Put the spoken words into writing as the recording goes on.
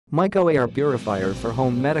Miko Air Purifier for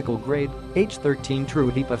home medical grade, H13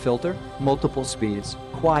 true HEPA filter, multiple speeds,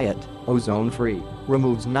 quiet, ozone-free,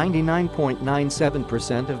 removes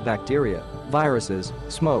 99.97% of bacteria, viruses,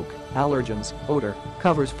 smoke, allergens, odor,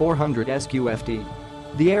 covers 400 Sqft.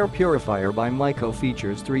 The air purifier by Miko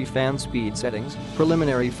features 3 fan speed settings: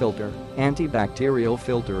 preliminary filter, anti-bacterial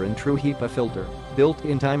filter and true HEPA filter,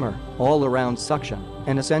 built-in timer, all-around suction,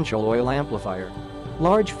 and essential oil amplifier.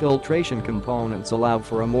 Large filtration components allow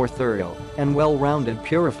for a more thorough and well-rounded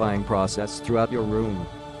purifying process throughout your room.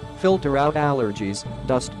 Filter out allergies,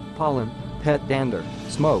 dust, pollen, pet dander,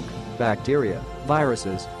 smoke, bacteria,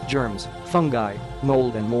 viruses, germs, fungi,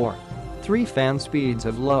 mold and more. 3 fan speeds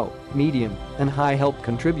of low, medium, and high help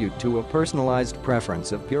contribute to a personalized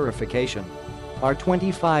preference of purification. Our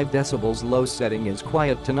 25 decibels low setting is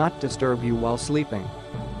quiet to not disturb you while sleeping.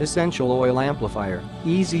 Essential oil amplifier,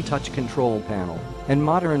 easy touch control panel, and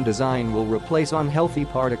modern design will replace unhealthy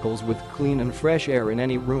particles with clean and fresh air in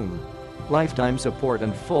any room. Lifetime support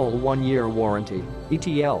and full 1-year warranty,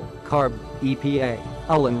 ETL, CARB, EPA,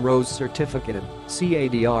 Ullen Rose certificated,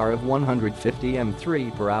 CADR of 150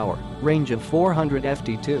 m3 per hour, range of 400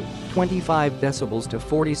 ft2, 25 decibels to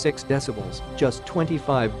 46 decibels, just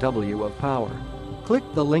 25 W of power. Click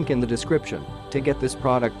the link in the description to get this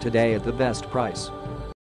product today at the best price.